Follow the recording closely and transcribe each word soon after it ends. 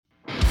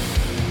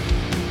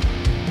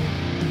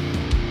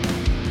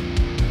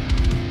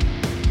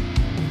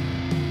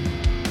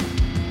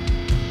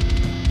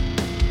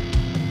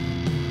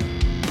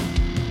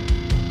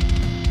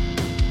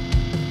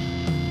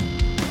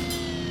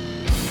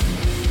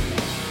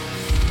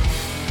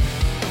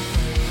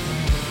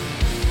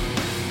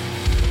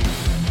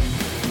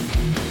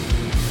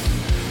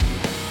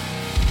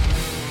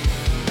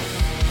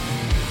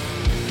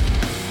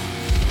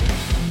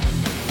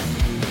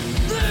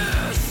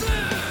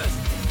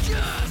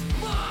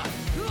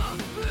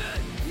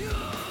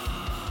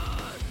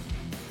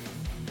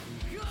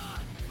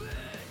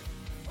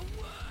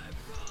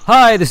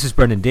Hi, this is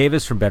Brendan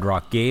Davis from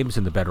Bedrock Games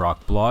and the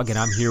Bedrock blog, and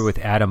I'm here with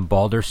Adam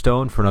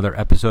Balderstone for another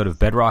episode of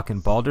Bedrock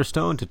and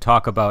Balderstone to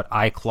talk about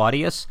I,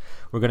 Claudius.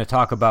 We're going to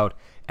talk about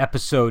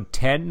episode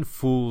 10,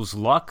 Fool's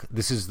Luck.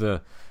 This is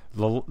the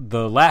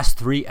last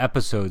three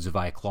episodes of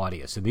I,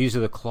 Claudius, and these are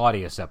the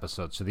Claudius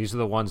episodes. So these are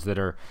the ones that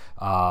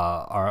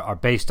are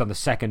based on the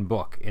second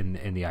book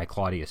in the I,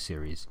 Claudius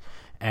series.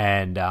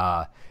 And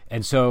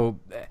so,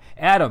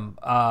 Adam,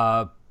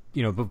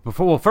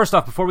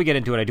 before we get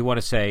into it, I do want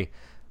to say,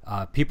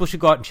 people should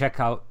go out and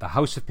check out The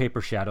House of Paper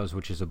Shadows,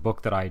 which is a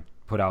book that I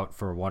put out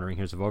for Wandering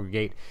Heroes of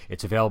Ogregate.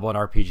 It's available on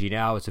RPG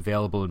Now. It's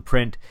available in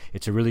print.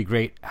 It's a really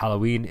great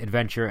Halloween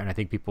adventure, and I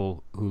think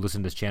people who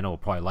listen to this channel will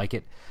probably like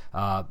it.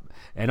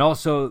 And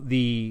also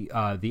the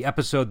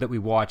episode that we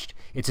watched,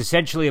 it's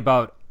essentially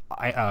about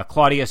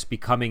Claudius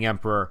becoming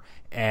emperor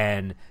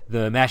and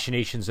the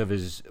machinations of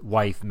his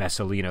wife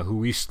Messalina, who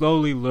we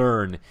slowly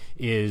learn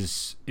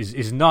is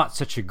not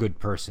such a good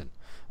person.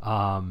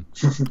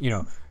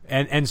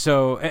 And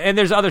so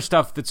there's other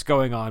stuff that's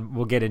going on.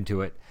 We'll get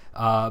into it.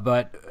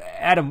 But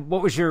Adam,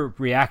 what was your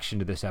reaction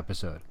to this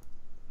episode?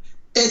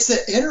 It's an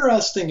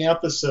interesting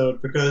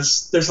episode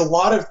because there's a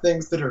lot of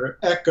things that are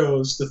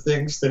echoes to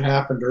things that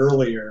happened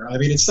earlier. I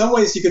mean, in some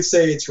ways you could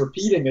say it's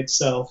repeating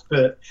itself,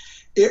 but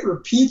it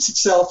repeats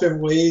itself in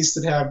ways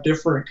that have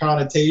different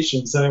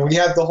connotations. I mean, we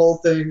had the whole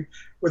thing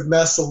with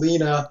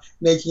Messalina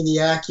making the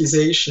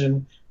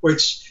accusation,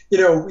 which,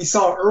 we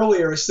saw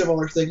earlier a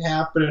similar thing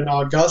happen in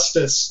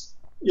Augustus,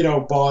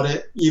 bought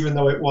it, even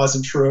though it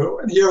wasn't true.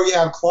 And here we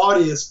have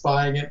Claudius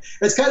buying it.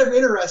 It's kind of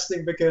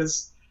interesting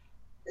because,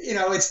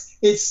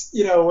 it's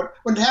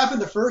when it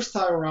happened the first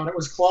time around, it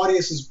was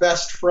Claudius's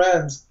best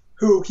friend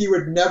who he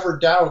would never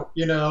doubt,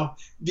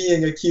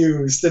 being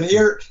accused. And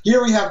here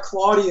we have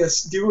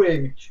Claudius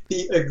doing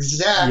the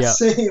exact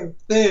same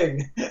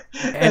thing.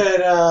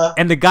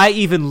 And the guy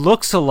even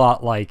looks a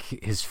lot like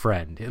his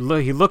friend. He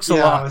looks a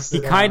lot.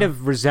 He kind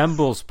of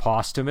resembles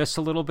Postumus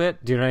a little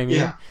bit. Do you know what I mean?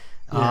 Yeah.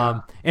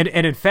 Yeah. And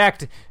in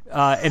fact,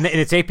 and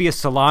it's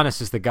Appius Solanus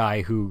is the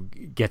guy who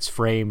gets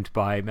framed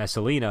by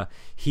Messalina.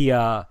 He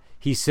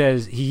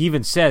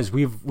even says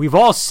we've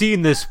all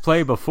seen this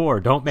play before.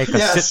 Don't make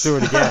us sit through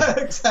it again.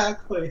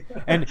 Exactly.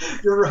 And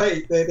you're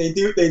right. They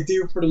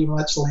do pretty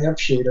much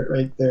lampshade it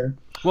right there.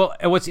 Well,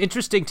 and what's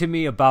interesting to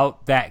me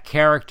about that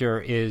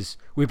character is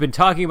we've been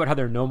talking about how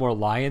there are no more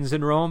lions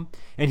in Rome,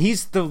 and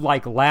he's the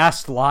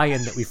last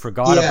lion that we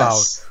forgot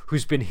about,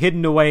 who's been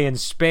hidden away in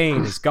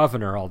Spain as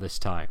governor all this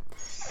time.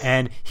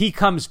 And he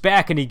comes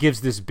back and he gives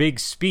this big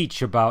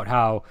speech about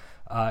how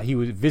he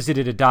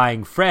visited a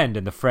dying friend,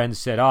 and the friend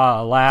said,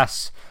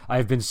 alas,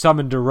 I've been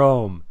summoned to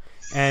Rome.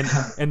 And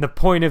the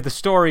point of the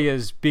story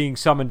is being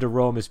summoned to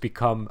Rome has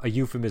become a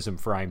euphemism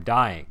for I'm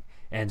dying.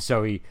 And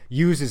so he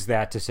uses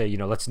that to say,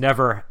 let's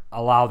never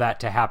allow that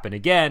to happen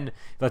again.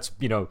 Let's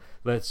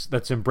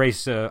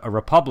embrace a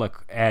republic.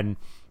 And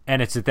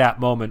it's at that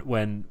moment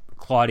when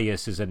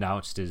Claudius is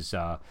announced as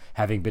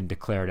having been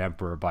declared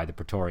emperor by the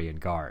Praetorian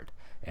Guard.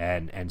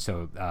 And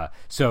so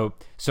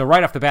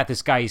right off the bat,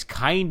 this guy he's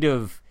kind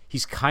of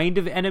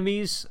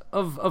enemies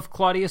of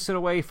Claudius in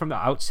a way from the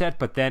outset,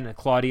 but then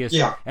Claudius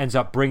ends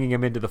up bringing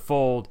him into the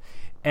fold.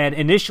 And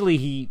initially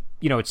he,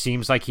 it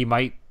seems like he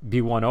might be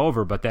won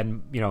over, but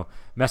then,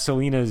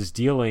 Messalina's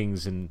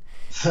dealings and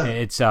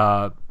it's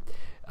like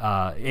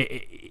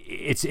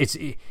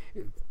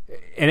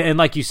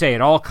you say,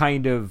 it all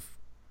kind of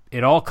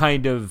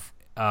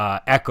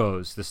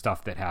echoes the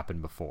stuff that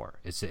happened before.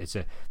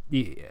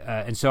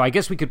 And so I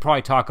guess we could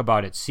probably talk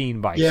about it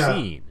scene by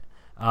scene.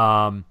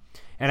 And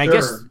I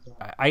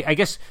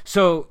guess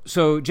so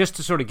just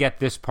to sort of get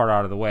this part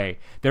out of the way,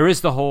 there is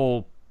the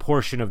whole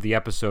portion of the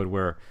episode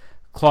where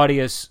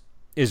Claudius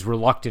is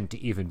reluctant to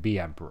even be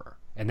emperor,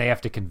 and they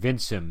have to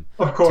convince him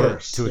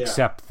to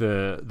accept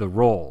the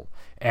role.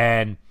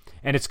 And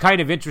it's kind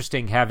of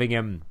interesting having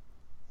him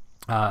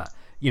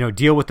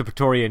deal with the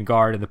Praetorian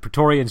Guard, and the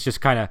Praetorians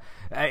just kind of,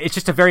 it's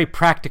just a very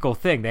practical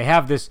thing. They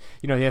have this,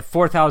 they have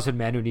 4,000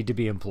 men who need to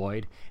be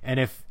employed, and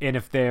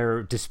if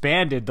they're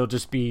disbanded, they'll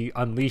just be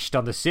unleashed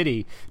on the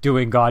city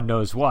doing God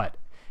knows what.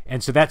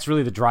 And so that's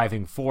really the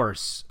driving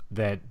force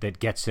that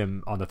gets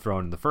him on the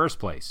throne in the first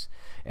place.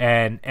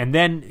 And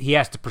then he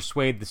has to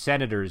persuade the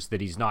senators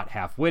that he's not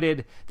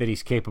half-witted, that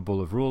he's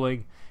capable of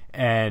ruling,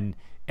 and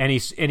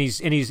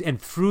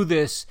through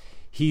this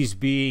he's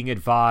being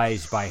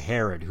advised by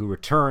Herod, who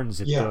returns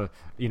at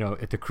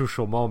the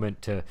crucial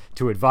moment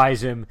to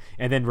advise him,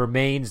 and then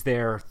remains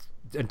there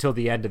until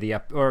the end of the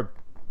or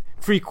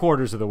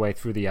 3/4 of the way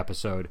through the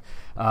episode,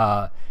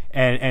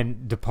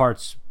 and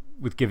departs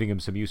with giving him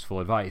some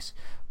useful advice.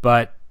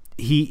 But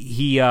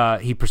he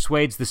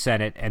persuades the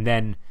Senate, and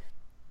then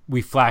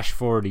we flash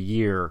forward a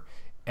year,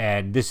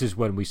 and this is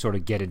when we sort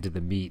of get into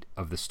the meat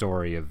of the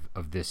story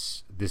of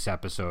this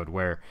episode,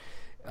 where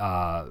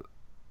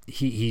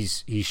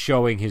he's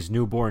showing his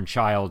newborn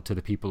child to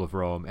the people of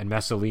Rome, and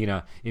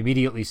Messalina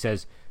immediately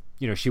says,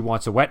 she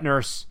wants a wet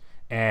nurse,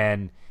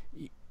 and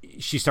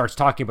she starts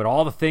talking about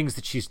all the things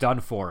that she's done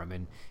for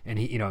him, and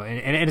he,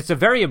 and it's a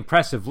very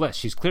impressive list.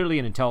 She's clearly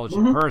an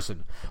intelligent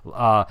person,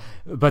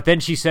 but then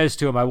she says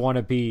to him, "I want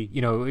to be,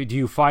 do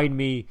you find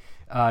me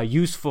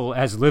useful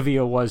as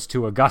Livia was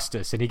to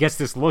Augustus?" And he gets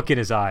this look in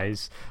his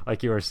eyes,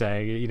 like you were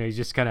saying. He's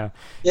just kind of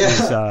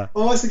well,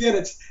 once again,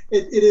 it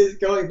is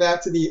going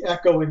back to the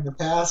echoing the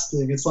past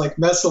thing. It's like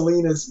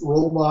Messalina's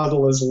role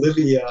model is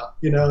Livia,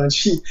 and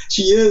she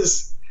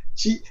is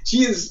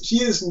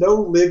no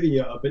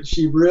Livia, but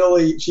she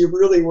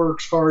really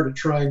works hard at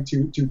trying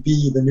to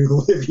be the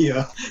new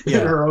Livia in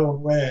her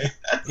own way.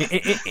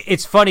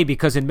 It's funny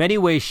because in many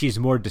ways she's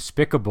more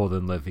despicable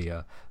than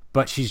Livia,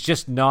 but she's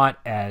just not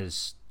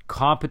as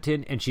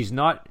competent, and she's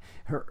not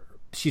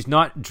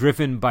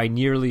driven by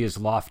nearly as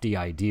lofty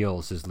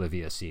ideals as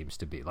Livia seems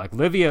to be. Like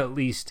Livia at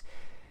least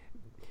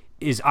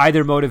is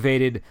either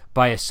motivated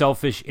by a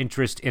selfish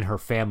interest in her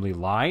family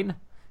line,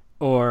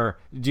 or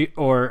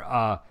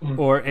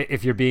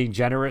if you're being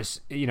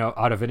generous,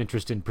 out of an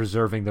interest in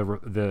preserving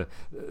the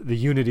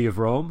unity of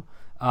Rome.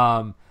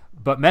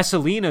 But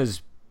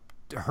Messalina's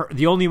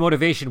the only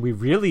motivation we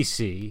really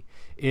see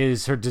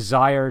is her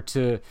desire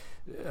to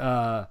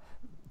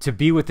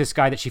be with this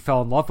guy that she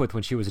fell in love with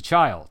when she was a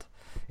child.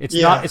 It's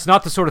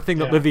not the sort of thing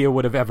that Livia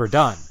would have ever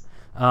done.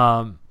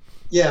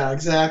 Yeah,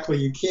 exactly.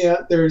 You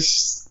can't.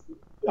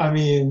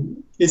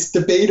 It's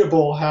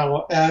debatable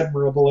how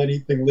admirable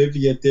anything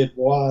Livia did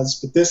was,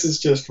 but this is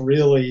just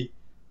really,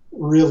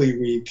 really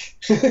weak.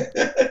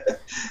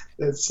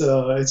 It's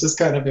just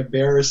kind of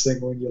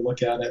embarrassing when you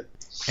look at it.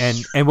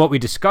 And what we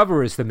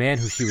discover is the man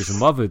who she was in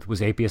love with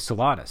was Appius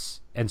Silanus.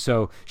 And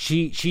so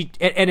she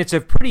it's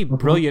a pretty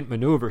brilliant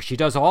maneuver. She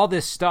does all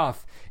this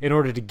stuff in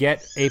order to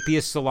get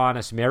Appius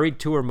Silanus married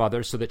to her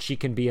mother so that she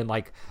can be in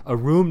like a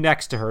room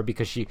next to her,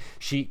 because she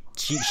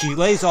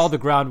lays all the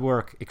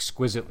groundwork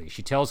exquisitely.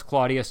 She tells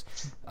Claudius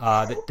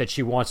that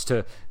she wants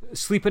to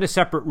sleep in a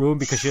separate room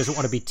because she doesn't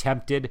want to be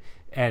tempted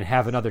and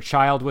have another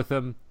child with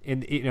him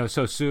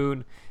so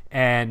soon.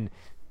 And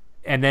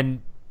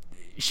then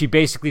she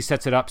basically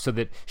sets it up so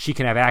that she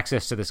can have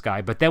access to this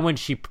guy. But then when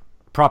she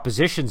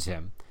propositions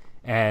him,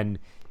 and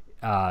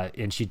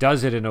she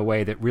does it in a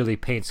way that really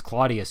paints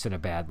Claudius in a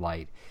bad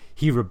light,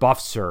 he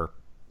rebuffs her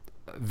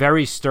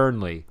very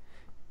sternly,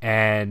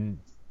 and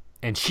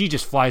she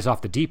just flies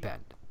off the deep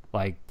end.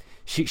 Like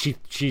she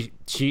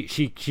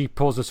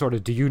pulls a sort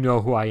of "do you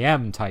know who I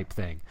am" type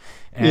thing.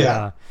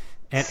 And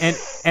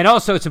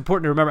also it's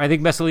important to remember, I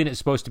think Messalina is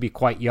supposed to be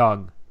quite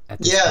young.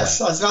 Yes,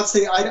 point. I was about to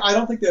say, I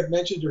don't think they've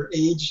mentioned her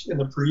age in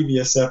the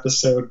previous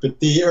episode, but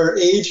her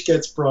age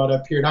gets brought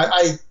up here. And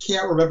I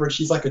can't remember.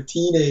 She's like a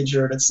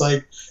teenager, and it's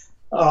like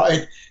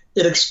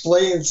it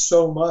explains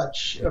so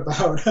much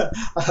about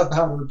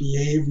her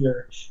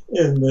behavior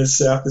in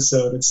this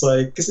episode. It's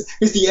like, because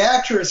the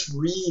actress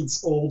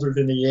reads older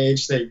than the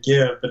age they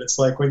give, but it's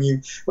like when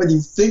you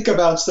think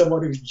about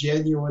someone who's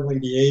genuinely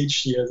the age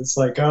she is, it's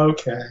like,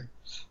 okay,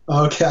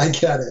 I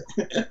get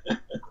it.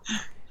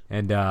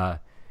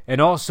 And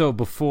also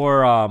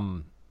before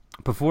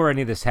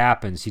any of this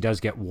happens, he does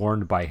get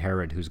warned by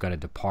Herod, who's going to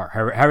depart.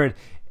 Herod,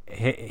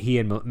 he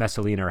and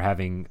Messalina are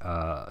having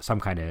some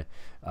kind of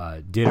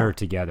dinner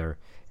together,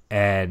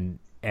 and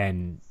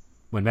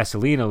when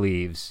Messalina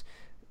leaves,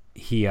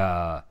 he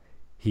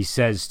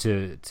says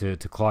to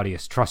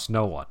Claudius, "Trust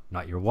no one,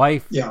 not your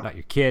wife, not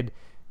your kid,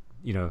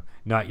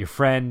 not your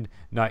friend,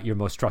 not your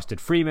most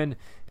trusted freeman."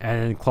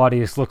 And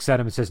Claudius looks at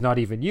him and says, "Not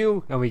even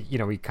you." And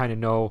we kind of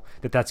know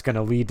that that's going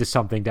to lead to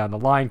something down the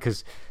line,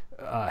 because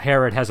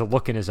Herod has a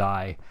look in his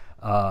eye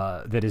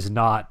that is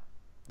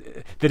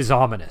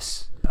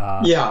ominous.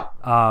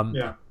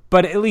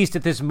 But at least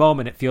at this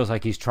moment, it feels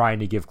like he's trying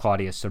to give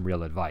Claudius some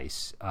real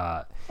advice.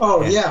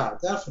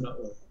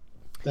 Definitely.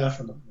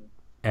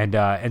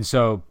 And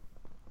so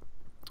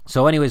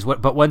anyways,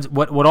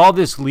 what all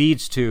this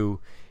leads to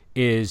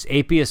is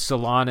Appius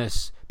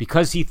Silanus,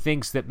 because he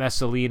thinks that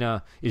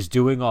Messalina is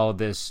doing all of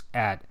this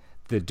at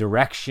the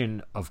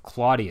direction of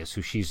Claudius,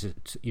 who she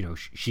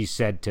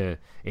said to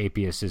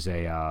Appius is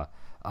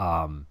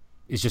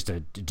just a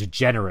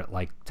degenerate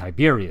like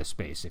Tiberius,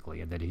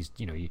 basically, and that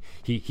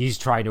he's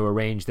trying to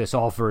arrange this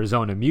all for his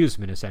own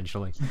amusement,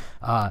 essentially.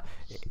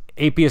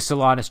 Appius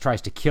Silanus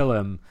tries to kill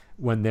him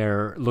when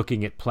they're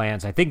looking at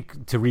plans, I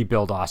think, to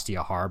rebuild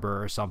Ostia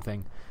Harbor or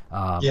something.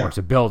 Or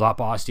to build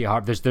up Ostia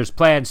Harbor. There's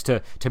plans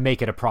to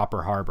make it a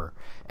proper harbor,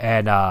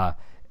 and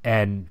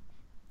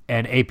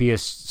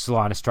Appius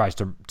Silanus tries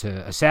to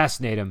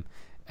assassinate him,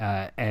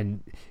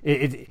 and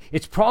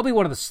it's probably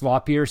one of the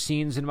sloppier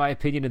scenes, in my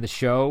opinion, in the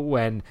show,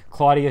 when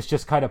Claudius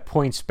just kind of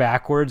points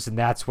backwards, and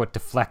that's what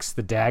deflects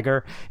the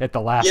dagger at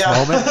the last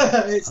moment.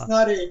 It's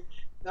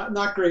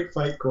not great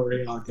fight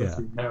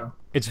choreography. No.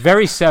 It's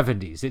very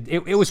 70s.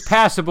 It was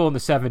passable in the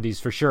 70s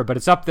for sure, but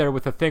it's up there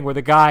with the thing where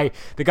the guy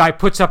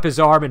puts up his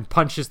arm and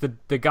punches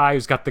the guy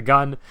who's got the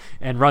gun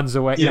and runs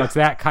away. It's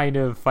that kind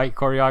of fight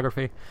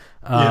choreography.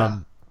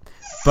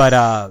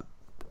 But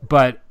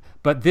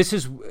this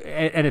is,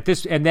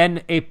 and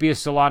then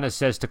Appius Silanus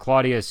says to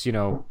Claudius,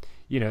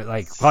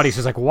 like Claudius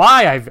is like,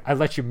 why? I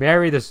let you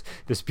marry this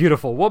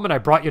beautiful woman. I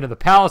brought you into the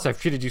palace. I've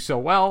treated you so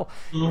well.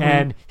 Mm-hmm.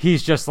 And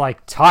he's just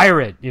like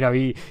tyrant.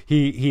 He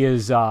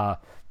is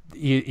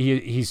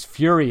he's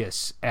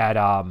furious at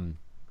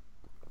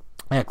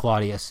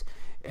Claudius.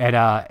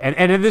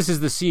 And this is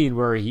the scene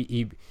where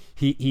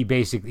he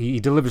basically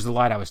delivers the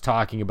line I was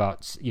talking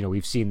about.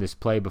 We've seen this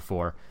play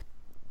before,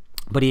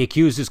 but he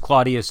accuses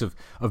Claudius of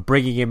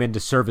bringing him in to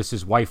service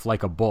his wife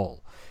like a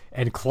bull,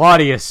 and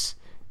Claudius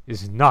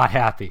is not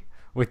happy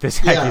with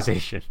this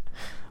accusation.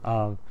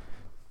 Well,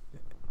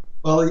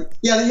 the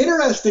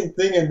interesting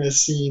thing in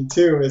this scene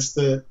too is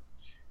that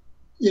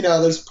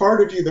there's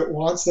part of you that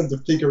wants them to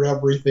figure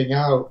everything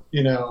out,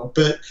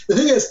 but the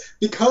thing is,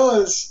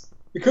 because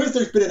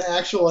there's been an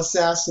actual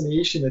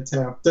assassination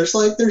attempt, there's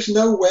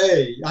no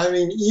way. I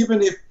mean,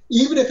 even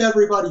if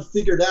everybody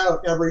figured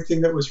out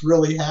everything that was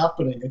really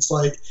happening, it's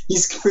like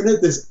he's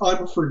committed this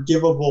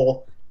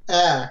unforgivable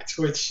act,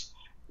 which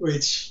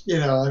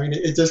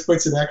it just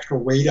puts an extra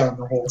weight on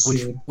the whole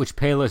scene. Which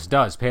Pallas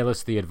does.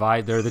 Pallas, the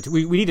advisor,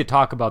 we need to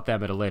talk about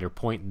them at a later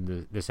point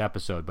in this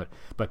episode,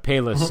 but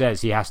Pallas says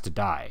he has to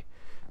die.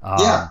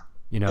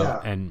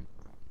 And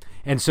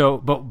so,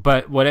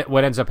 but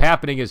what ends up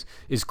happening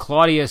is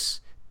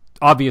Claudius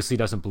obviously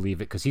doesn't believe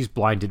it because he's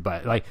blinded by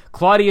it. Like,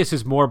 Claudius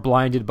is more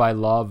blinded by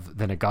love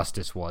than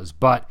Augustus was,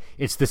 but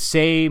it's the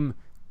same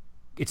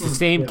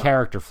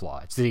character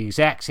flaw. It's the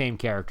exact same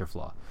character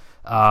flaw.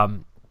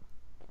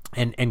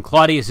 And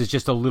Claudius is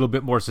just a little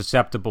bit more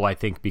susceptible, I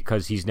think,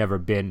 because he's never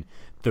been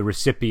the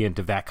recipient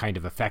of that kind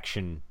of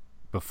affection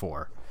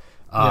before.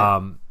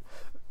 And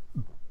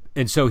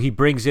so he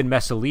brings in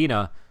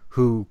Messalina,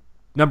 who,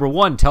 number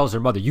one, tells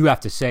her mother, you have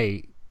to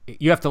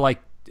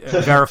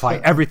verify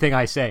everything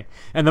I say.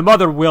 And the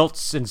mother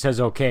wilts and says,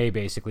 okay,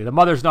 basically. The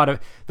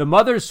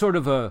mother's sort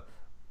of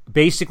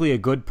basically a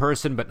good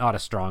person, but not a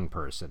strong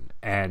person.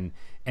 And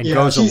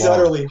goes she's along.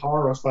 Utterly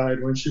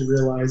horrified when she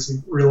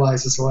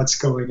realizes what's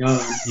going on.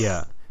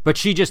 Yeah. But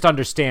she just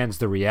understands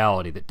the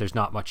reality that there's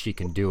not much she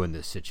can do in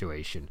this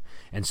situation.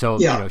 And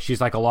so,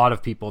 she's like a lot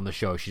of people in the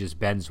show. She just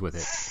bends with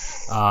it.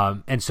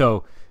 And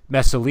so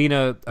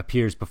Messalina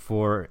appears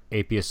before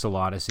Appius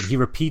Solanus, and he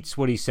repeats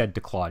what he said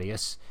to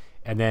Claudius.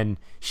 And then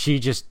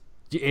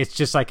it's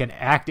just like an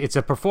act. It's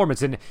a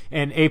performance. And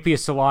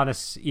Appius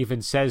Solanus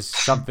even says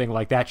something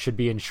like that should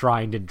be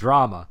enshrined in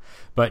drama.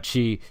 But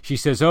she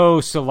says, "Oh,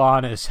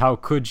 Solanus, how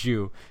could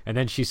you?" And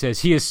then she says,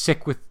 "He is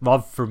sick with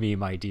love for me,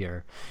 my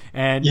dear."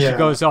 And she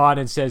goes on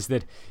and says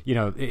that,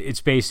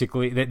 it's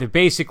basically that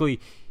basically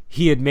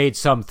he had made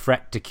some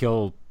threat to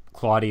kill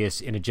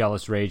Claudius in a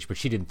jealous rage, but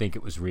she didn't think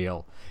it was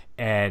real.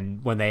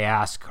 And when they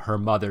ask her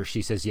mother,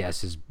 she says,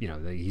 yes,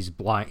 he's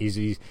blind.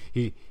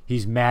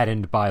 He's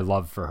maddened by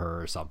love for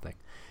her or something.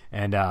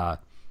 And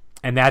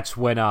that's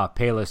when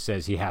Pallas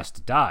says he has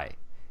to die.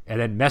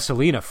 And then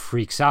Messalina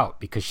freaks out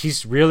because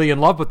she's really in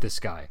love with this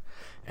guy.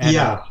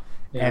 And,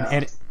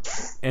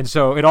 and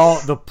so it all,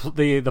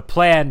 the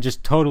plan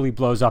just totally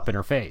blows up in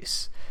her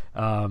face.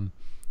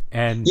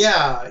 And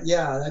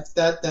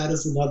that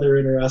is another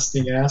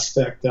interesting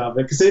aspect of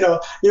it, because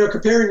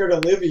comparing her to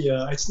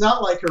Livia, it's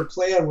not like her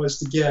plan was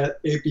to get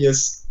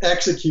Appius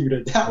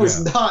executed. That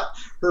was not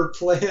her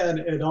plan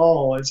at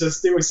all. It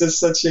was just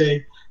such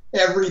a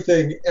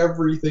everything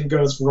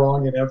goes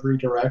wrong in every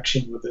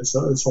direction with this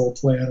whole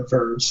plan of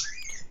hers.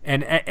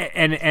 And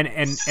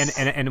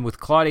with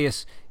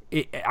Claudius,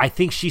 I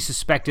think she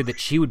suspected that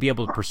she would be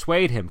able to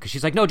persuade him, because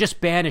she's like, no, just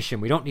banish him.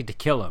 We don't need to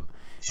kill him.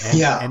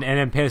 And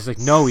then Pallas is like,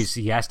 no,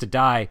 he has to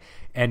die.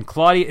 And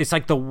Claudius, it's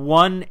like the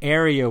one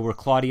area where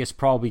Claudius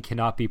probably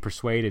cannot be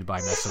persuaded by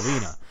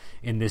Messalina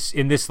in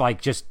this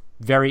like just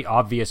very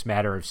obvious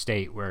matter of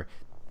state where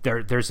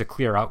there's a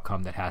clear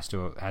outcome that has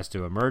to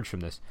emerge from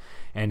this.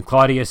 And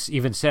Claudius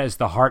even says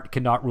the heart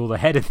cannot rule the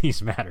head in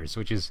these matters,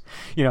 which is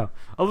a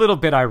little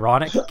bit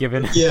ironic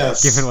given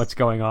given what's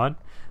going on.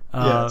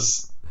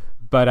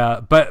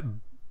 But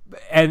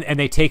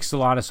they take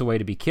Solanus away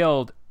to be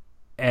killed.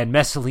 And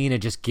Messalina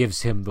just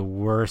gives him the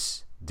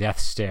worst death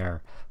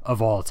stare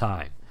of all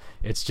time.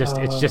 It's just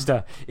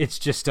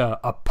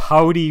a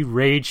pouty,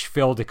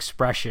 rage-filled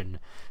expression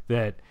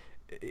that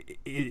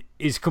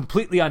is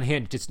completely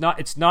unhinged. It's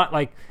not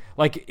like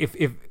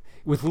if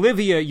with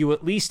Livia you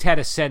at least had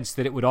a sense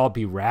that it would all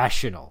be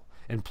rational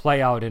and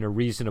play out in a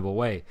reasonable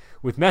way.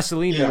 With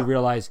Messalina, you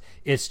realize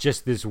it's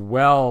just this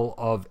well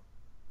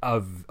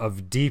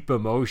of deep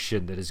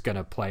emotion that is going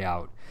to play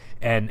out,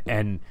 and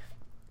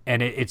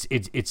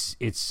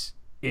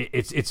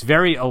it's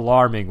very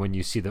alarming when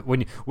you see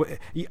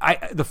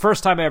the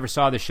first time I ever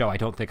saw the show, I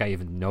don't think I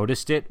even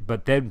noticed it,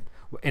 but then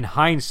in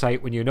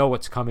hindsight, when you know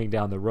what's coming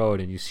down the road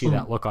and you see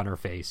that look on her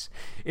face,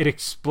 it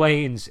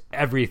explains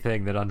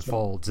everything that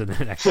unfolds in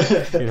the next.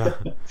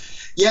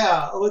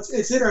 Well,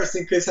 it's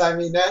interesting because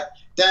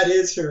that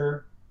is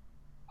her,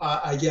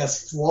 I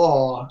guess,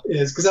 flaw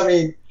is because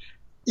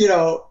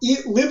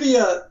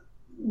Livia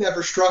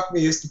never struck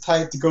me as the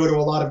type to go to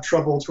a lot of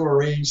trouble to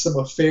arrange some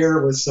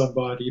affair with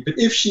somebody. But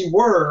if she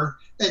were,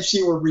 and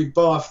she were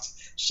rebuffed,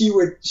 she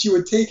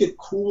would take it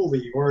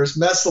coolly, whereas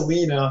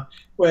Messalina,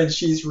 when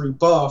she's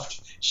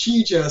rebuffed,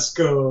 she just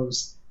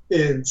goes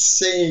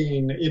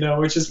insane,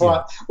 which is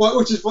what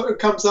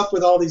comes up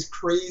with all these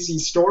crazy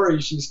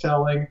stories she's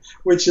telling,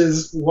 which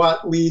is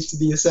what leads to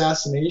the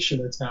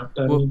assassination attempt.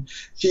 I mean,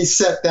 she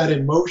set that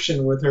in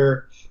motion with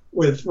her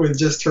with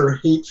just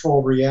her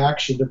hateful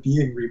reaction to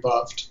being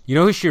rebuffed. You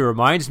know who she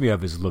reminds me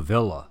of is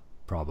Livilla,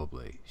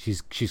 probably.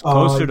 She's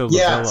closer to Livilla.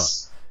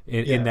 Yes.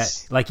 In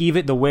that, like,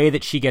 even the way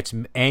that she gets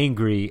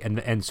angry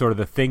and sort of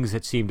the things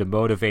that seem to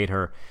motivate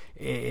her,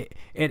 and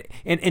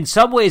in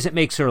some ways it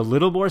makes her a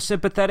little more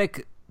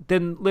sympathetic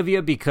than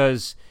Livia,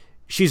 because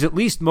she's at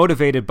least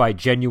motivated by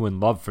genuine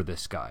love for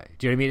this guy.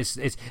 Do you know what I mean?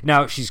 It's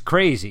now she's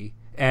crazy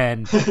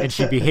and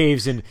she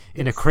behaves in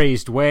a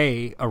crazed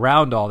way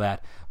around all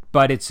that,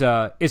 but it's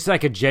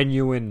like a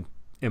genuine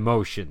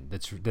emotion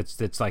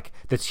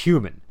that's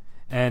human.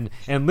 And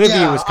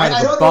Livia was kind of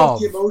I don't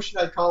evolved. know if the emotion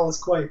I'd call is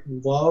quite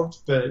love,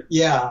 but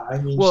yeah, I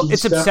mean,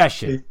 it's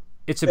obsession.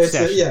 It's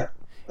obsession.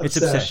 It's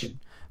obsession.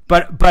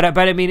 But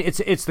I mean,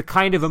 it's the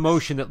kind of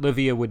emotion that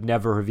Livia would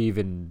never have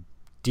even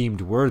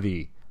deemed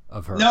worthy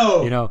of her.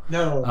 No,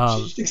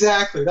 no,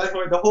 exactly. That's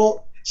why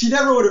she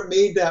never would have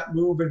made that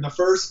move in the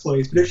first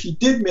place. But if she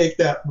did make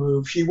that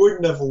move, she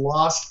wouldn't have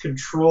lost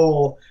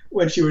control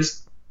when she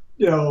was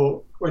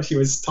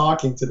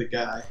talking to the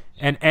guy.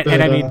 And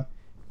I mean,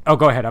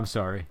 go ahead. I'm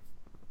sorry.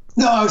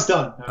 No, I was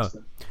done.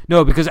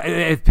 No, because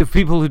if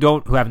people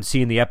who haven't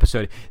seen the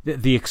episode,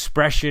 the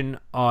expression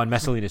on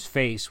Messalina's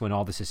face when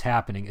all this is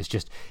happening is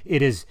just,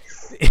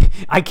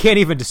 I can't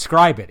even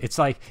describe it. It's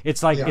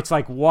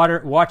like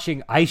water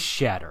watching ice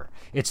shatter.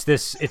 It's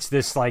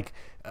this like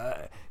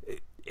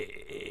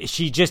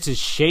she just is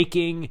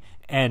shaking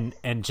and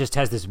just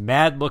has this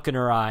mad look in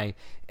her eye,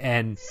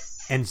 and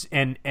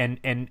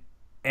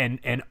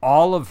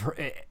all of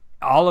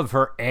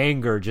her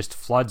anger just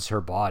floods her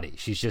body.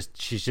 She's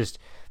just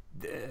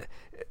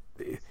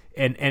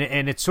and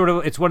it's sort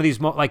of, it's one of these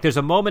like, there's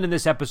a moment in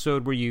this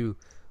episode where you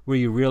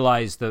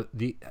realize the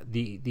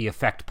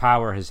effect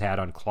power has had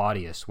on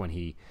Claudius when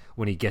he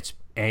gets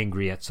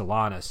angry at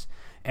Silanus,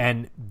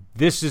 and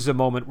this is a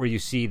moment where you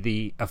see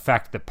the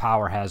effect that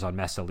power has on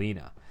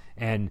Messalina,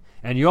 and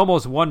you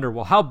almost wonder,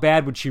 well, how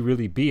bad would she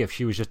really be if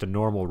she was just a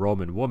normal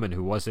Roman woman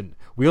who wasn't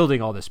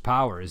wielding all this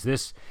power? Is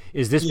this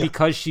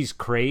because she's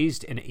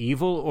crazed and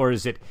evil, or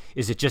is it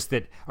just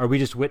that, are we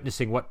just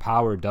witnessing what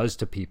power does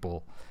to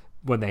people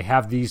when they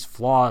have these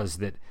flaws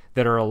that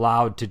are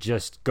allowed to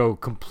just go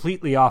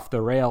completely off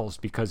the rails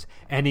because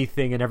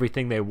anything and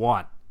everything they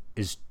want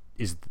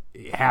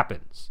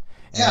happens?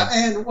 Yeah,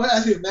 and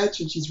as you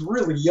mentioned, she's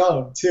really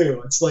young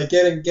too. It's like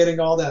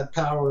getting all that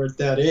power at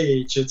that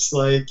age. It's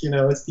like,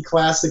 it's the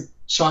classic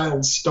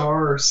child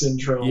star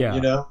syndrome.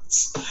 Yeah.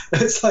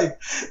 It's like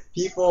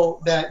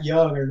people that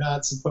young are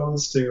not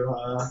supposed to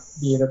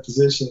be in a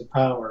position of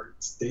power.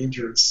 It's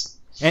dangerous.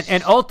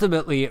 And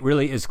ultimately, it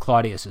really is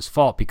Claudius's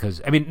fault,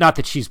 because, I mean, not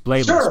that she's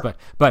blameless, sure,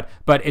 but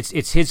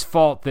it's his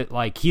fault that,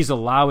 like, he's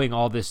allowing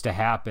all this to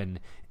happen,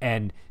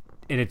 and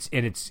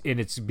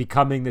it's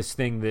becoming this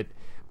thing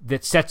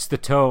that sets the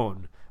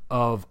tone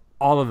of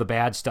all of the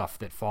bad stuff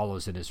that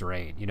follows in his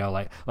reign.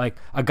 Like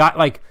a guy,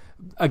 like,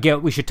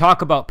 again, we should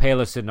talk about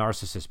Pallas and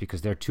Narcissus,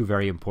 because they're two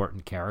very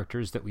important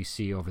characters that we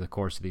see over the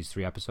course of these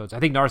 3 episodes. I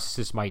think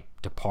Narcissus might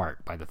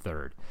depart by the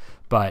 3rd,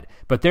 but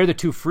they're the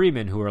 2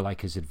 freemen who are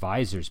like his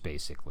advisors,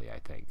 basically, I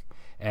think.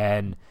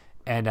 And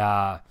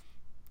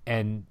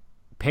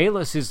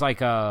Pallas is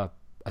like a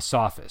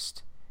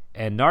sophist,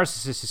 and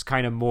Narcissus is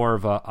kind of more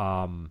of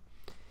a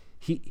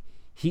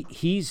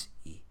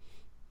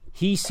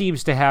he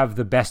seems to have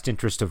the best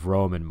interest of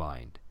Rome in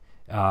mind,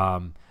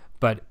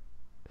 but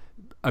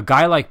a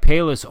guy like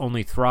Pallas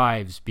only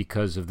thrives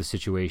because of the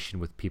situation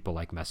with people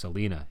like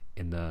Messalina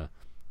in the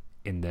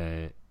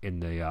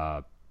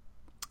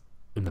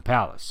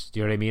palace. Do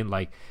you know what I mean?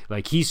 Like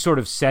he's sort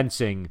of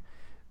sensing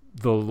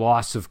the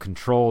loss of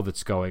control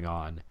that's going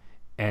on,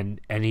 and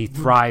he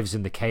thrives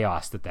in the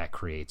chaos that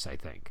creates, I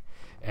think.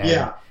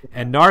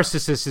 And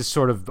Narcissus is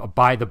sort of a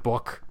by the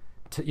book,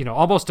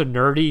 almost a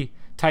nerdy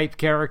type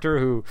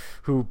character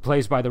who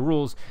plays by the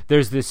rules.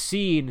 There's this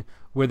scene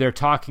where they're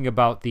talking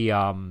about the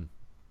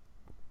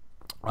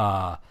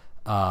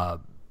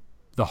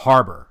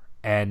harbor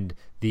and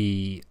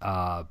the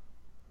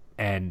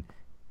and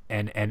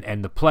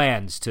the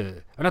plans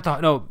to,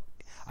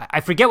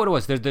 I forget what it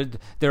was.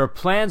 There are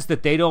plans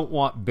that they don't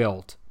want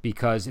built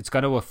because it's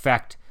going to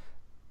affect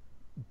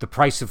the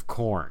price of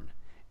corn,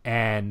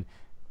 and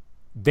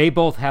they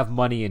both have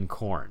money in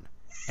corn,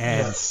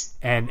 and yes.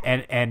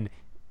 and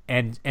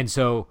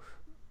so,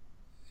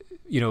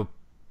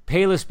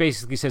 Pallas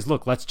basically says,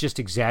 look, let's just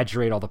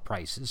exaggerate all the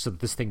prices so that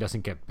this thing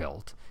doesn't get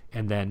built,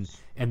 and then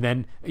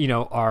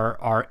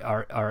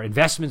our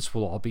investments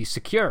will all be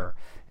secure.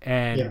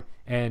 And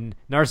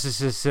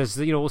Narcissus says,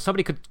 well,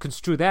 somebody could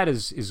construe that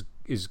as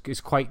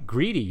is quite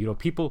greedy. You know,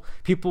 people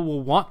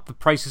will want the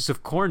prices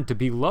of corn to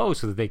be low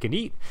so that they can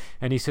eat.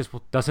 And he says,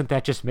 well, doesn't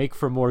that just make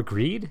for more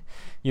greed?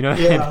 You know,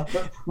 yeah,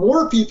 but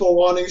more people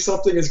wanting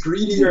something is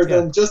greedier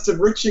than just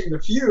enriching the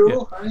few.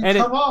 Yeah. I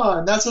mean, come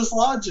on, that's just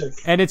logic.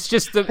 And it's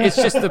just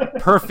the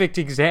perfect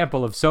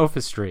example of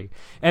sophistry.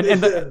 And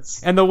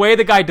the way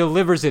the guy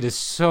delivers it is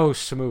so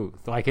smooth.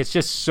 Like, it's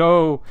just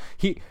so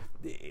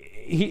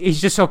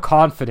he's just so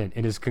confident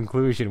in his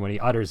conclusion when he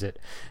utters it,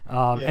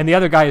 and the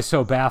other guy is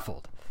so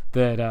baffled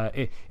that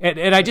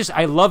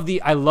I love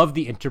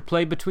the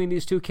interplay between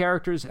these two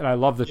characters, and I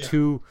love the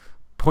two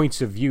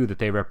points of view that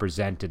they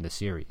represent in the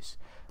series.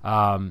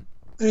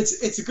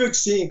 It's a good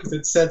scene because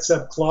it sets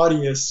up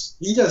Claudius.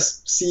 He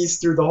just sees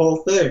through the whole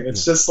thing.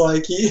 It's just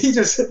like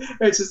it's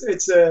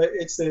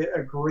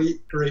a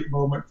great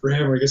moment for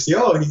him where you can see,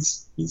 oh,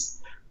 he's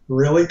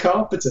really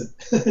competent.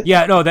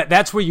 Yeah, no,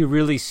 that's where you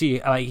really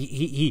see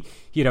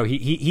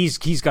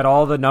he's got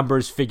all the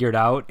numbers figured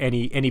out, and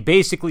he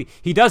basically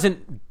he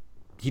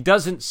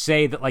doesn't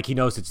say that like he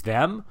knows it's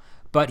them,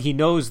 but he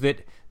knows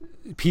that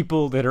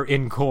people that are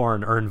in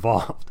corn are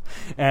involved,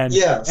 and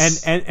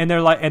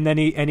they're like, and then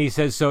he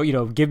says, so, you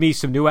know, give me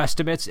some new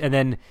estimates, and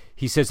then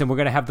he says, and we're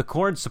going to have the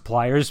corn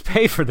suppliers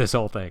pay for this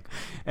whole thing,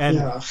 and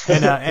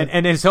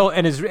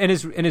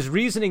his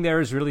reasoning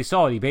there is really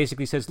solid. He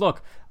basically says,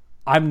 look,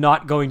 I'm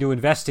not going to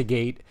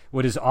investigate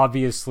what is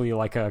obviously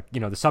like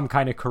some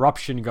kind of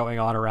corruption going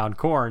on around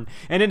corn,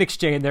 and in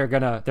exchange they're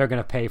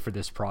gonna pay for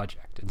this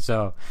project, and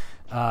so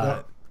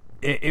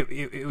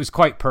it was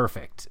quite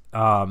perfect.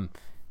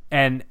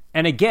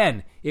 And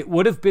again, it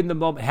would have been the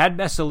moment, had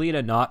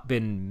Messalina not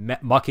been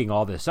mucking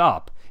all this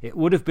up, it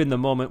would have been the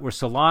moment where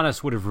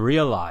Silanus would have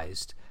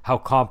realized how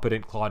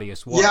competent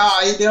Claudius was. Yeah,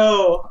 I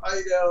know.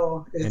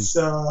 It's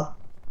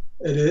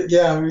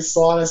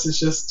Silanus is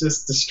just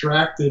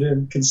distracted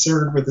and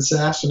concerned with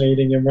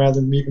assassinating him rather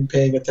than even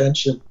paying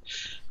attention.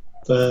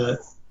 But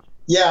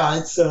yeah,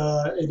 it's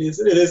a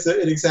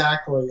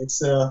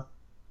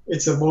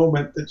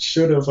moment that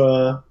should have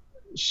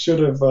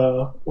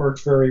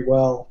worked very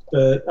well.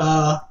 But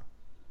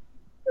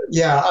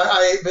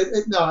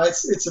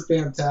it's a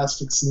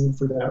fantastic scene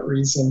for that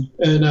reason,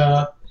 and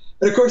of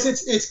course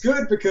it's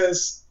good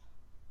because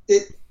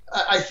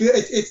I feel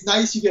it's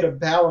nice you get a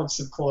balance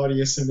of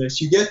Claudius in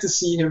this. You get to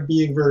see him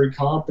being very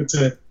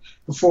competent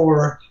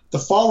before the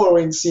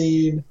following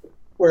scene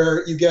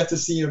where you get to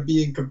see him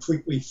being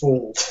completely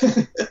fooled.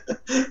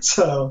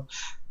 So,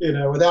 you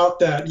know, without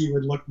that, he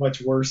would look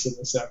much worse in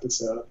this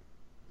episode.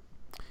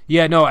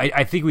 Yeah, no,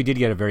 I think we did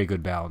get a very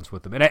good balance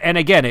with them. And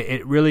again,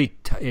 it really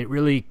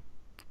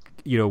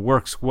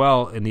works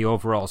well in the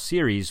overall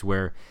series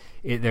where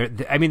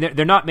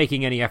they're not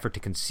making any effort to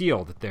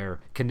conceal that they're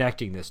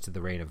connecting this to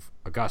the reign of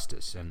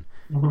Augustus, and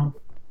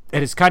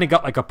it's kind of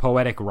got like a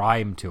poetic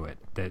rhyme to it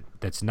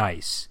that's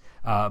nice,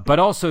 but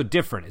also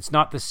different. It's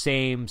not the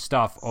same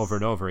stuff over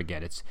and over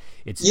again. It's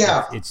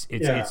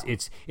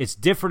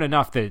different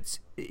enough that it's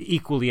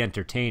equally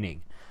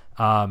entertaining.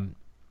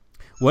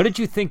 What did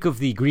you think of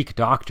the Greek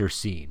doctor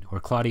scene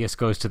where Claudius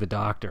goes to the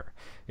doctor?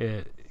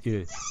 I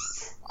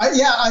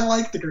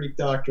like the Greek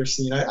doctor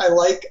scene. I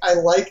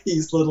like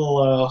these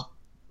little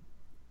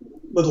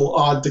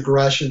odd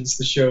digressions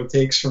the show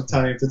takes from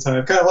time to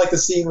time. Kind of like the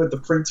scene with the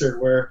printer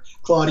where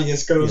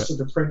Claudius goes to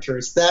the printer.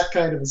 It's that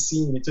kind of a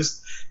scene.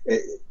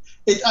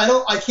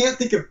 I can't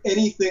think of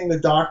anything the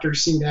doctor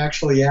scene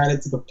actually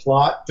added to the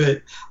plot,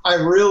 but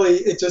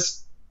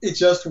it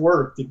just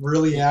worked. It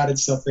really added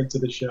something to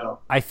the show.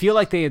 I feel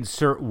like they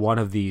insert one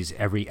of these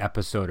every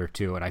episode or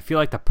two, and I feel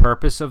like the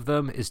purpose of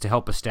them is to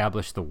help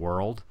establish the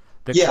world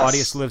that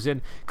Claudius lives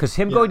in. Because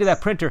him going to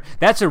that printer,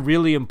 that's a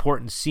really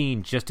important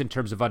scene just in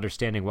terms of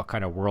understanding what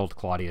kind of world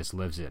Claudius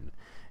lives in.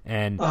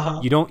 And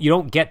you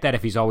don't get that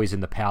if he's always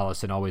in the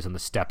palace and always on the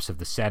steps of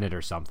the Senate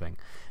or something,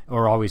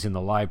 or always in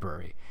the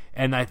library.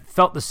 And I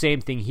felt the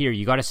same thing here.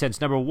 You got a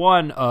sense, number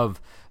one, of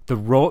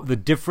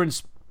the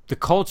difference, the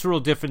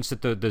cultural difference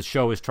that the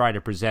show is trying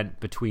to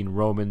present between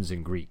Romans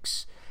and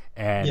Greeks,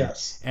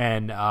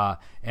 and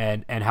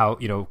how,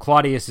 you know,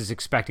 Claudius is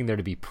expecting there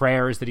to be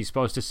prayers that he's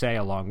supposed to say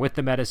along with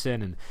the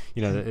medicine, and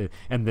you know,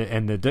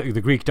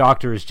 the Greek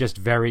doctor is just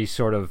very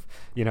sort of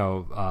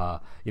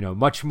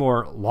much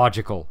more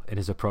logical in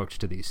his approach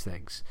to these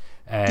things.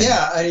 And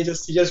he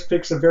just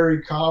picks a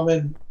very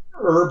common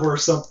herb or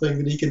something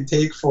that he can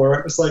take for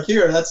it. It's like,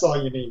 here, that's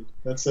all you need.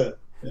 That's it.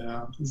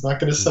 Yeah, he's not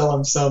going to sell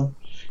him some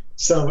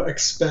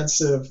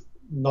expensive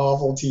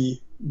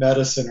novelty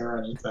medicine or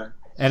anything.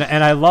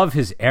 And I love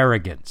his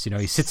arrogance. You know,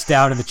 he sits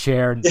down in the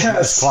chair, and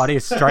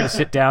Claudius is trying to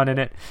sit down in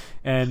it,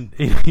 and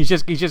he's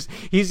at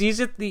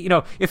the, you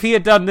know, if he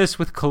had done this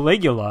with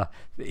Caligula,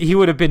 he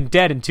would have been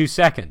dead in 2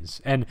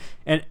 seconds. And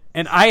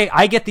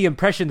I get the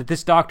impression that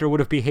this doctor would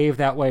have behaved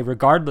that way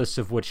regardless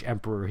of which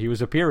emperor he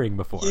was appearing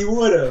before. He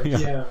would have,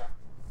 yeah.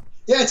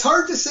 It's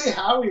hard to say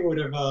how he would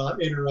have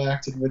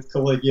interacted with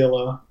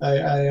Caligula.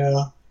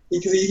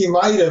 He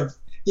might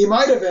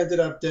have ended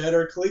up dead,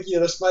 or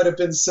Caligula might have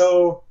been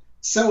so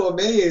so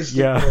amazed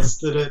at this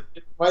that it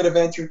might have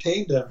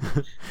entertained him.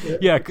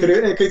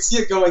 It could see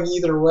it going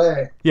either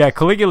way. Yeah,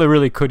 Caligula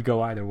really could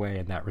go either way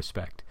in that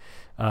respect.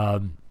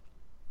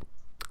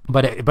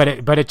 But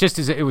it just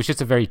is. It was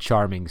just a very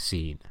charming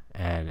scene,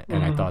 and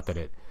I thought that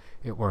it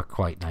worked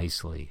quite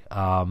nicely.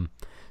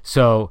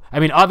 So I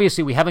mean,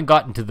 obviously, we haven't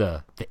gotten to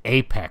the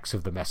apex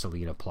of the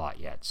Messalina plot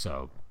yet.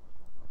 So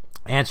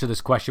answer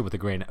this question with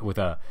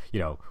that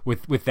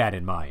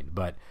in mind.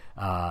 But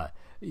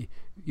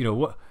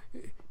what?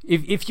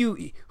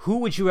 Who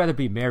would you rather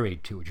be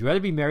married to? Would you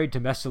rather be married to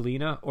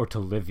Messalina or to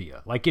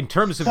Livia? Like in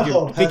terms of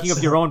thinking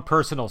of your own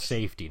personal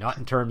safety, not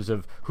in terms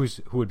of who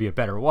would be a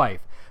better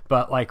wife,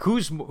 but like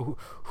who's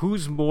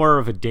more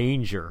of a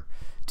danger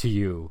to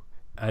you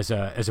as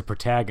a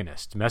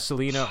protagonist,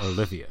 Messalina or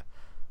Livia?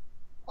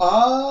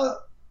 I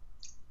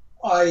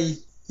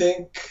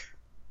think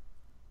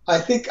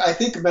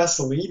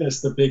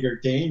Messalina's the bigger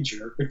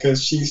danger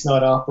because she's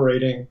not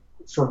operating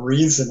from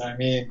reason. I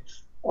mean,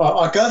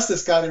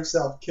 Augustus got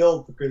himself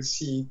killed because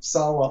he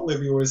saw what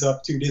Livia was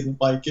up to,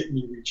 didn't like it, and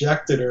he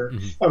rejected her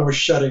and was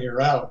shutting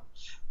her out.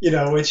 I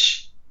mean,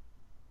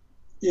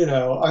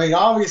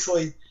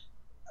 obviously,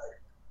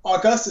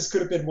 Augustus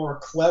could have been more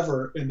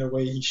clever in the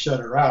way he shut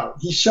her out.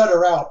 He shut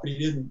her out, but he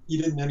didn't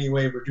in any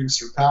way reduce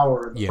her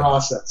power in the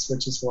process,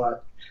 which is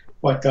what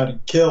got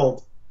him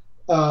killed.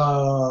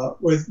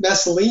 With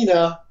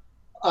Messalina,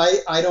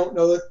 I don't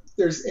know that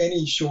there's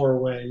any sure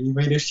way. I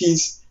mean, if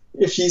she's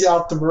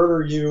out to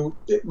murder you,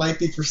 it might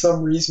be for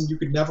some reason you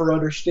could never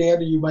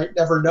understand, or you might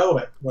never know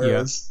it.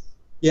 Whereas,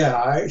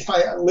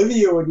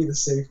 Livia would be the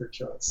safer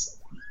choice.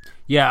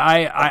 Yeah,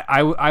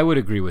 I would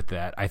agree with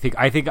that. I think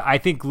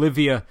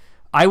Livia.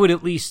 I would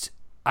at least.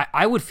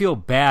 I would feel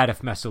bad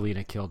if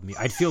Messalina killed me.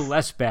 I'd feel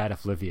less bad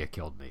if Livia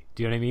killed me.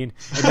 Do you know what I mean?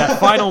 In that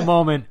final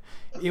moment,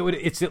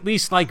 it's at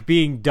least like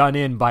being done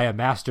in by a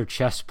master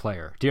chess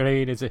player. Do you know what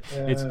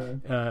I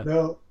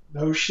mean?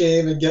 No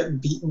shame in getting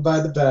beaten by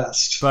the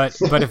best. But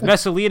if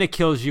Messalina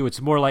kills you, it's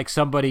more like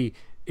somebody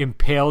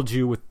impaled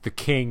you with the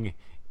king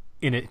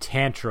in a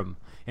tantrum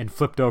and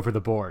flipped over the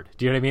board.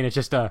 Do you know what I mean? It's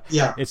just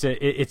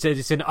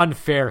it's an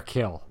unfair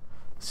kill.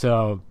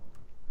 So,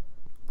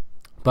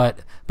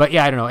 but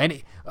yeah, I don't know.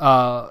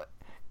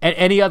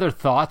 Any other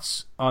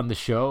thoughts on the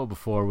show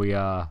before we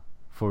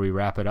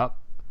wrap it up?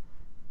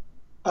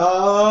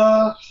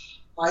 I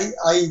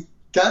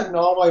gotten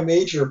all my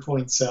major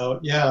points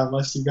out. Yeah,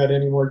 unless you've got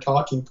any more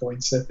talking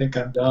points, I think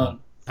I'm done.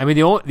 I mean,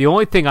 the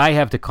only thing I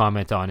have to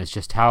comment on is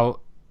just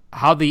how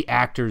the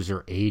actors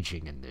are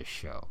aging in this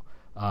show.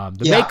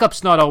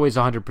 Makeup's not always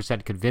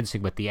 100%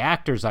 convincing, but the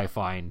actors I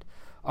find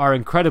are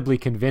incredibly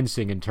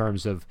convincing in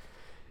terms of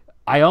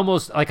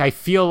I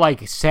feel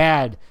like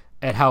sad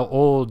at how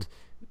old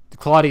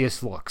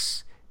Claudius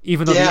looks,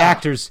 even though the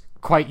actor's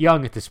quite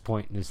young at this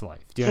point in his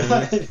life. Do you know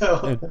what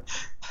I mean?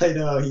 I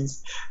know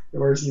he's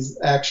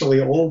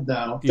actually old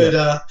now. But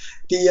I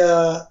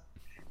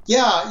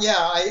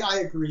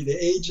agree. The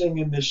aging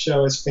in this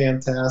show is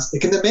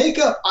fantastic, and the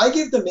makeup. I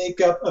give the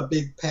makeup a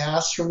big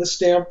pass from the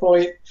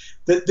standpoint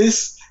that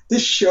this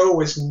show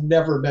was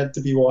never meant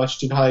to be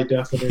watched in high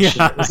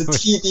definition. It was a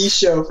TV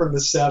show from the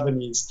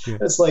 70s. Yeah.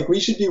 It's like we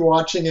should be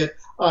watching it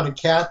on a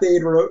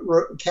cathode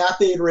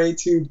ray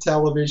tube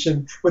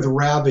television with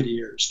rabbit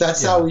ears.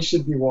 That's how we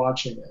should be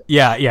watching it.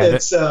 Yeah.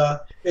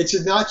 It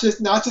should not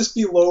just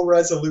be low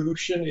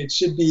resolution. It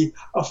should be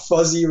a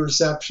fuzzy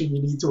reception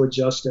you need to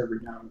adjust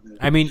every now and then.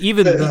 I mean,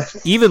 even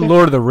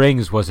Lord of the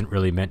Rings wasn't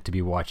really meant to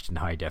be watched in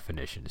high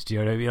definitions. Do you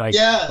know what I mean?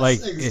 Exactly.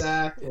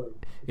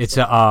 It's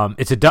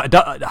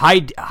high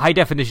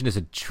definition is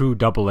a true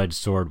double-edged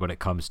sword when it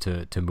comes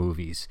to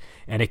movies,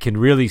 and it can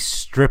really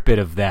strip it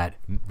of that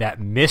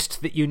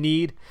mist that you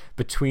need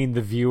between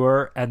the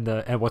viewer and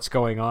what's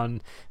going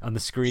on the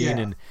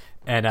screen,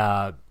 and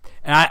I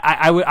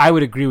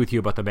would agree with you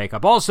about the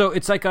makeup. Also,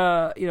 it's like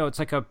a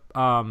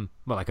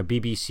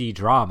BBC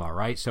drama,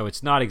 right? So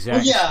it's not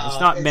exactly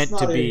it's not meant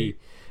to be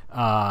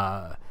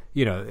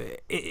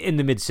in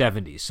the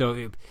mid-70s.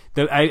 So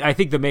I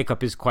think the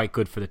makeup is quite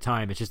good for the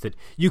time. It's just that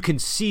you can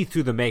see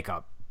through the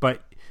makeup,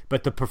 but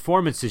the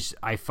performances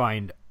I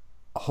find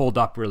hold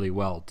up really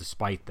well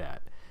despite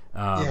that.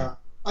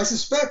 I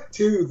suspect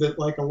too that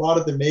like a lot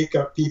of the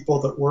makeup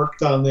people that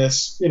worked on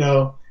this,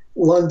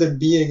 London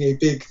being a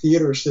big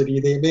theater city,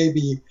 they may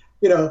be,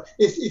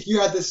 if you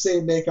had the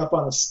same makeup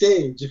on a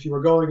stage, if you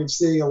were going and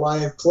seeing a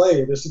live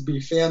play, this would be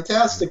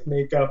fantastic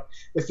makeup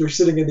if you're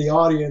sitting in the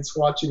audience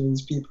watching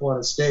these people on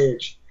a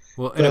stage.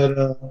 Well,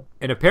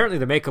 and apparently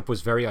the makeup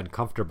was very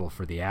uncomfortable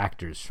for the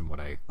actors, from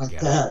what I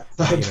get.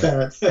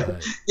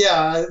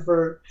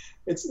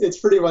 It's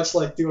pretty much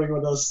like doing one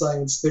of those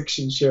science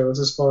fiction shows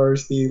as far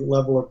as the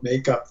level of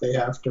makeup they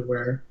have to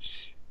wear.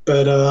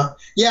 But I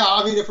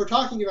mean, if we're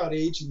talking about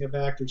aging of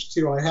actors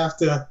too, I have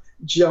to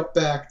jump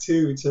back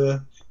to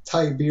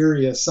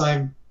Tiberius.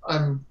 I'm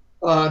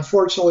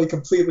unfortunately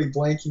completely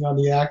blanking on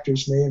the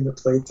actor's name that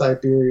played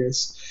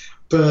Tiberius,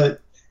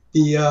 but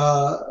the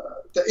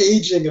the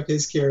aging of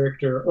his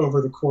character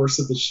over the course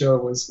of the show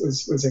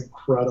was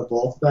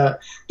incredible.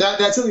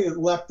 That's something that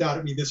leapt out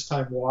at me this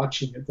time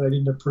watching it that I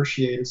didn't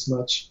appreciate as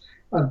much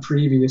on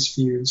previous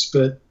views.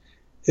 But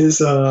his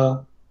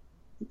kind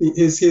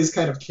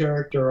of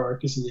character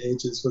arc as he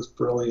ages was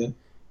brilliant.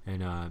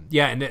 And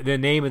and the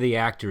name of the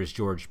actor is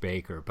George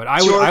Baker. But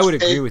I would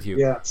agree with you.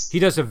 Yes. He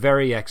does a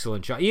very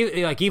excellent job.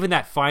 Even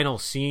that final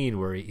scene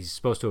where he's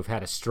supposed to have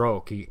had a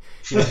stroke. He's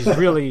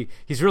really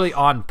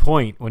on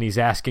point when he's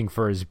asking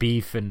for his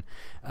beef. And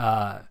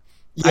I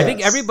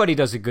think everybody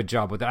does a good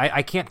job with it.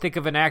 I can't think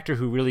of an actor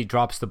who really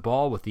drops the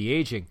ball with the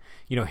aging.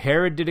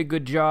 Herod did a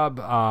good job.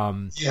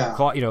 I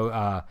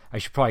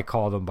should probably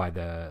call them by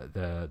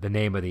the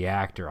name of the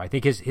actor. I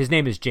think his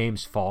name is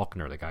James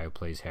Faulkner, the guy who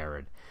plays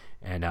Herod.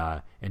 And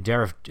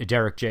Derek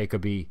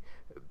Jacobi,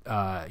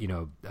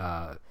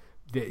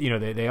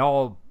 they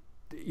all,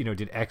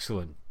 did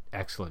excellent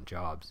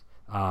jobs.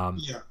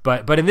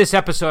 But in this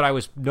episode, I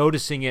was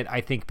noticing it,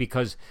 I think,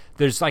 because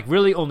there's like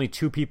really only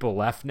two people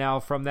left now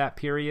from that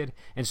period,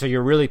 and so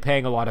you're really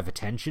paying a lot of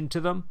attention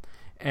to them.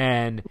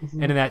 And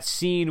in that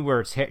scene where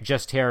it's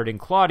just Herod and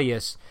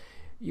Claudius,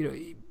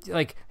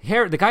 like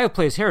Herod, the guy who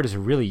plays Herod is a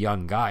really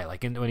young guy.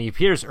 Like when he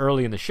appears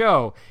early in the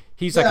show,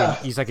 he's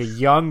like a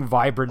young,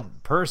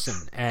 vibrant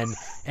person,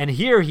 and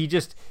here he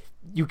just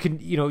you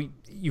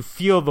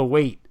feel the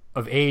weight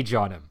of age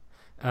on him,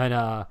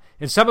 and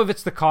some of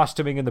it's the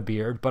costuming and the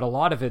beard, but a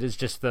lot of it is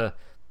just the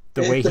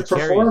way he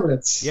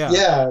performance.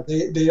 Carries.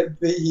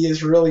 He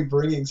is really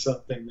bringing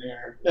something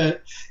there. And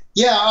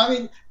I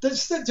mean, the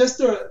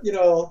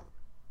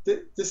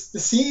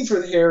scenes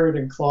with Herod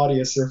and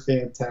Claudius are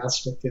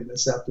fantastic in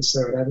this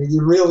episode. I mean,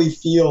 you really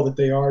feel that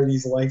they are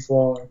these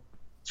lifelong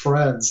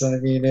friends. I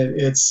mean,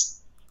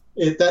 that's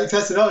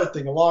another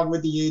thing. Along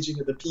with the aging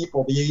of the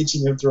people, the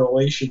aging of the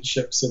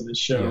relationships in the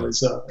show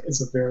is a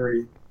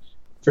very,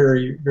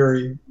 very,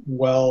 very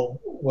well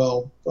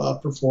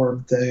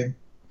performed thing.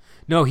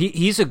 No,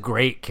 he's a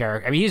great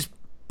character. I mean, he's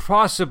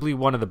possibly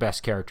one of the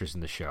best characters in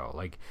the show.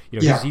 Like,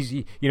 he's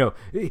the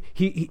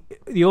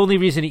only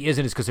reason he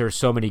isn't is because there are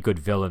so many good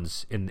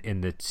villains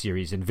in the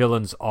series, and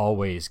villains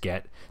always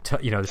get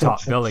the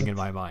top billing in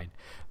my mind.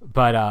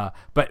 But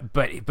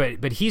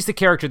he's the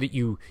character that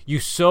you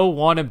so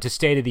want him to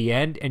stay to the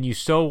end, and you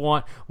so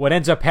want what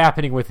ends up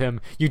happening with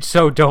him, you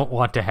so don't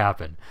want to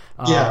happen.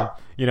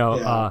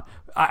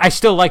 I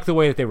still like the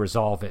way that they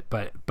resolve it,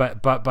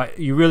 but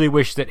you really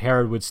wish that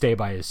Herod would stay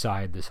by his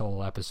side this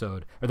whole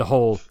episode or the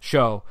whole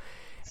show.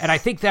 And I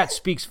think that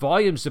speaks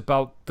volumes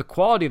about the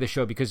quality of the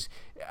show, because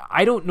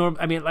I don't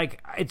normally, I mean,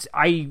 like,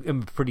 I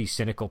am a pretty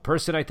cynical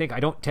person. I think I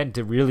don't tend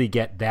to really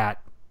get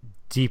that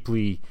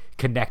deeply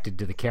connected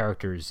to the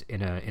characters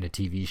in a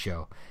TV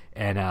show,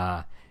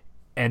 and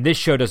this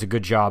show does a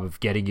good job of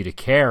getting you to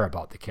care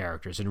about the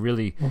characters and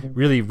really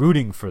really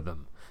rooting for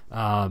them.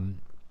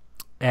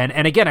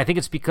 And again, I think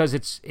it's because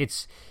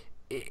it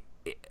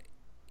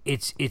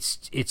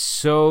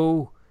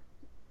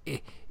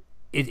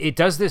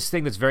does this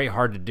thing that's very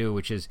hard to do,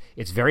 which is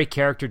it's very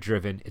character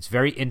driven, it's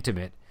very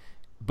intimate,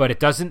 but it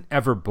doesn't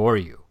ever bore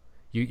you.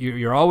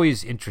 You're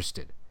always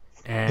interested,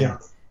 and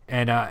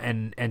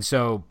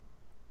so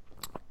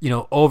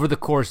over the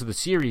course of the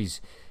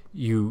series,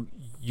 you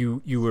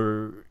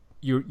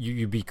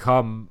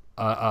become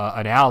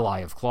an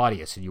ally of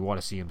Claudius, and you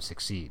want to see him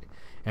succeed.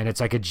 And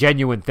it's like a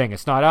genuine thing.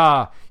 It's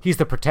not, he's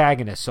the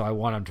protagonist, so I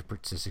want him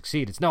to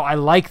succeed. It's no, I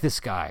like this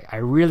guy. I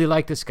really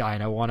like this guy,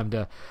 and I want him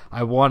to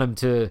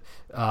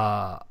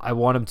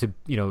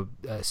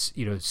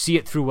see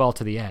it through well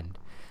to the end.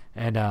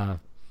 And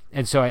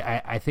so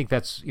I think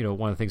that's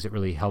one of the things that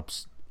really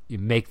helps you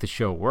make the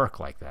show work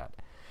like that.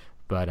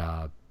 But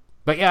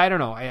yeah, I don't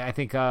know. I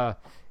think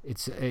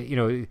it's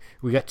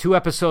we got 2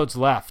 episodes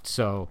left,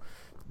 so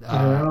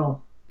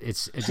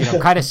it's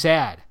kind of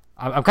sad.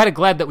 I'm kind of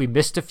glad that we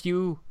missed a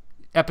few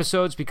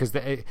episodes, because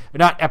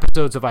not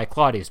episodes of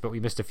iClaudius, but we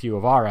missed a few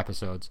of our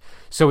episodes.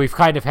 So we've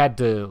kind of had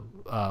to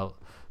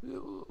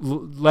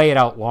lay it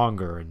out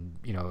longer, and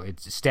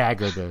it's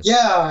staggered.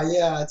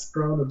 It's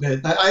grown a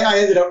bit. I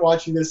ended up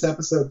watching this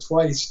episode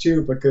twice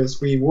too, because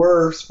we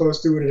were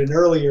supposed to do it at an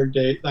earlier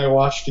date, and I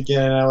watched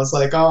again, and I was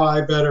like,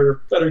 I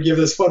better give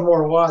this one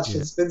more watch.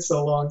 Yeah. It's been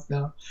so long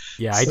now.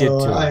 Yeah, I did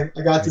too. I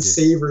got to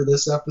savor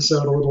this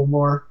episode a little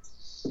more.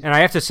 And I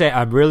have to say,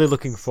 I'm really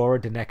looking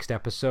forward to next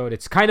episode.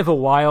 It's kind of a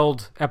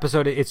wild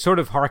episode. It sort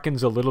of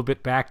harkens a little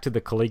bit back to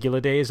the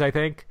Caligula days, I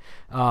think.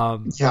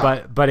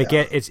 But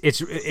again,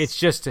 it's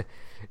just,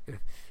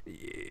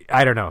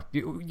 I don't know.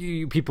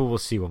 You people will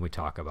see when we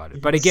talk about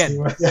it. But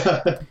again,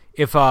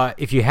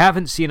 if you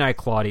haven't seen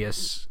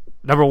iClaudius,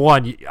 number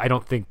one, I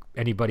don't think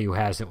anybody who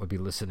hasn't would be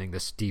listening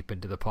this deep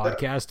into the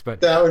podcast.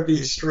 But that would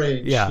be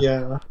strange.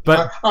 Yeah.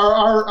 But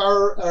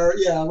our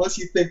unless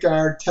you think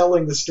our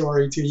telling the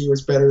story to you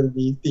is better than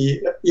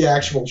the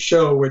actual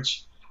show,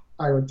 which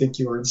I would think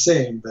you were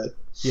insane. But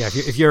yeah,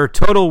 if you're a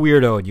total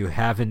weirdo and you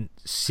haven't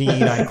seen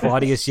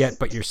iClaudius yet,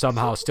 but you're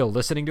somehow still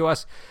listening to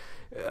us,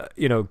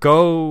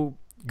 go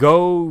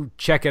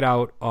check it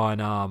out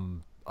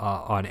on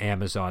on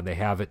Amazon. They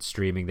have it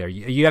streaming there.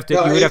 You have to.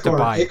 No, you would have to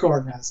buy.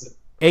 Acorn has it.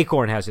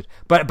 Acorn has it,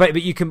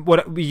 but you can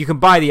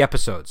buy the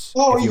episodes.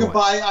 Oh, you can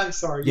buy. I'm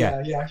sorry.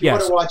 Yeah. If you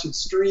want to watch it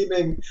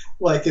streaming,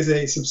 like as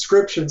a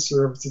subscription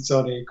service, it's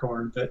on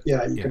Acorn. But you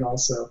can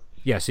also.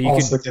 Yeah, so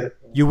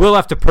you will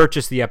have to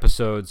purchase the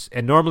episodes,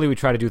 and normally we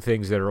try to do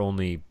things that are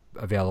only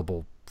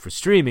available for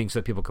streaming so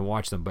that people can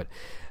watch them. But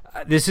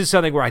this is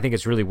something where I think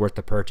it's really worth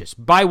the purchase.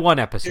 Buy one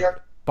episode.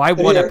 Buy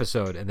one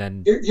episode, and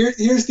then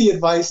here's the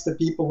advice that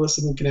people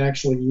listening can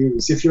actually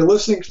use. If you're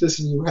listening to this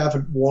and you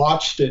haven't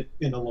watched it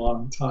in a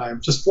long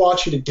time, just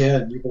watch it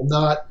again. You will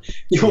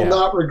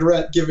not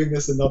regret giving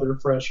this another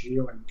fresh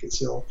viewing,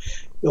 because you'll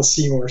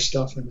see more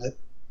stuff in it.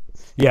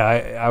 Yeah,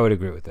 I would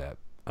agree with that.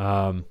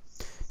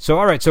 So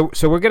all right, so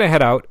we're gonna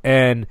head out,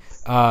 and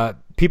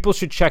people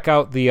should check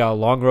out the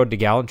Long Road to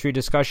Gallantry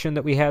discussion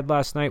that we had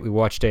last night. We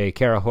watched a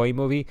Kara Hui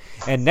movie,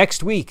 and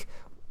next week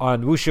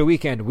on Wuxia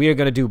Weekend we are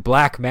gonna do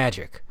Black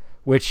Magic,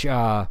 which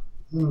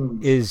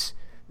is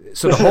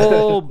so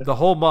the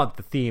whole month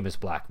the theme is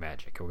Black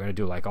Magic. We're gonna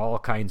do like all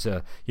kinds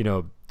of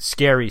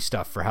scary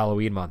stuff for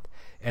Halloween month.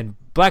 And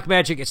Black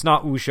Magic, it's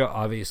not wuxia,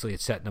 obviously.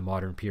 It's set in a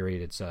modern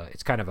period.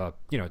 It's kind of a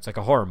it's like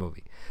a horror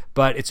movie,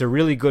 but it's a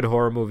really good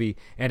horror movie,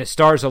 and it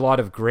stars a lot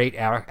of great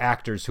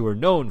actors who are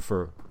known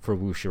for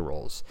wuxia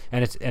roles,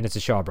 and it's a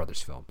Shaw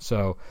Brothers film.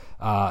 So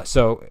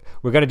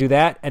we're gonna do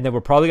that, and then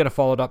we're probably gonna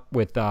follow it up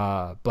with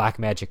Black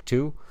Magic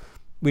 2.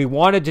 We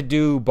wanted to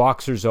do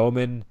Boxer's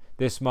Omen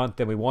this month,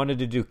 and we wanted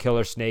to do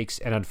Killer Snakes,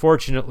 and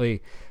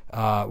unfortunately,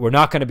 we're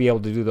not going to be able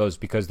to do those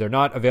because they're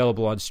not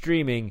available on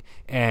streaming,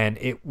 and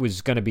it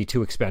was going to be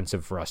too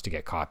expensive for us to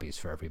get copies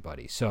for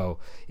everybody. So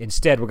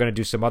instead, we're going to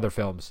do some other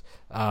films.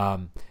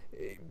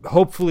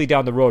 Hopefully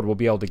down the road, we'll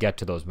be able to get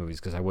to those movies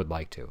because I would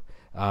like to.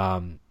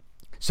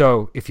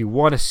 So if you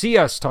want to see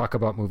us talk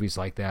about movies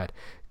like that,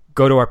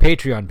 go to our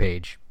Patreon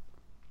page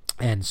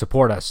and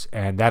support us,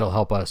 and that'll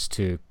help us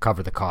to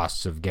cover the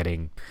costs of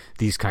getting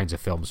these kinds of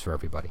films for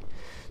everybody.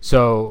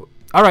 So,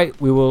 all right,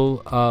 we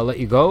will let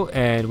you go,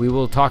 and we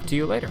will talk to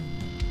you later.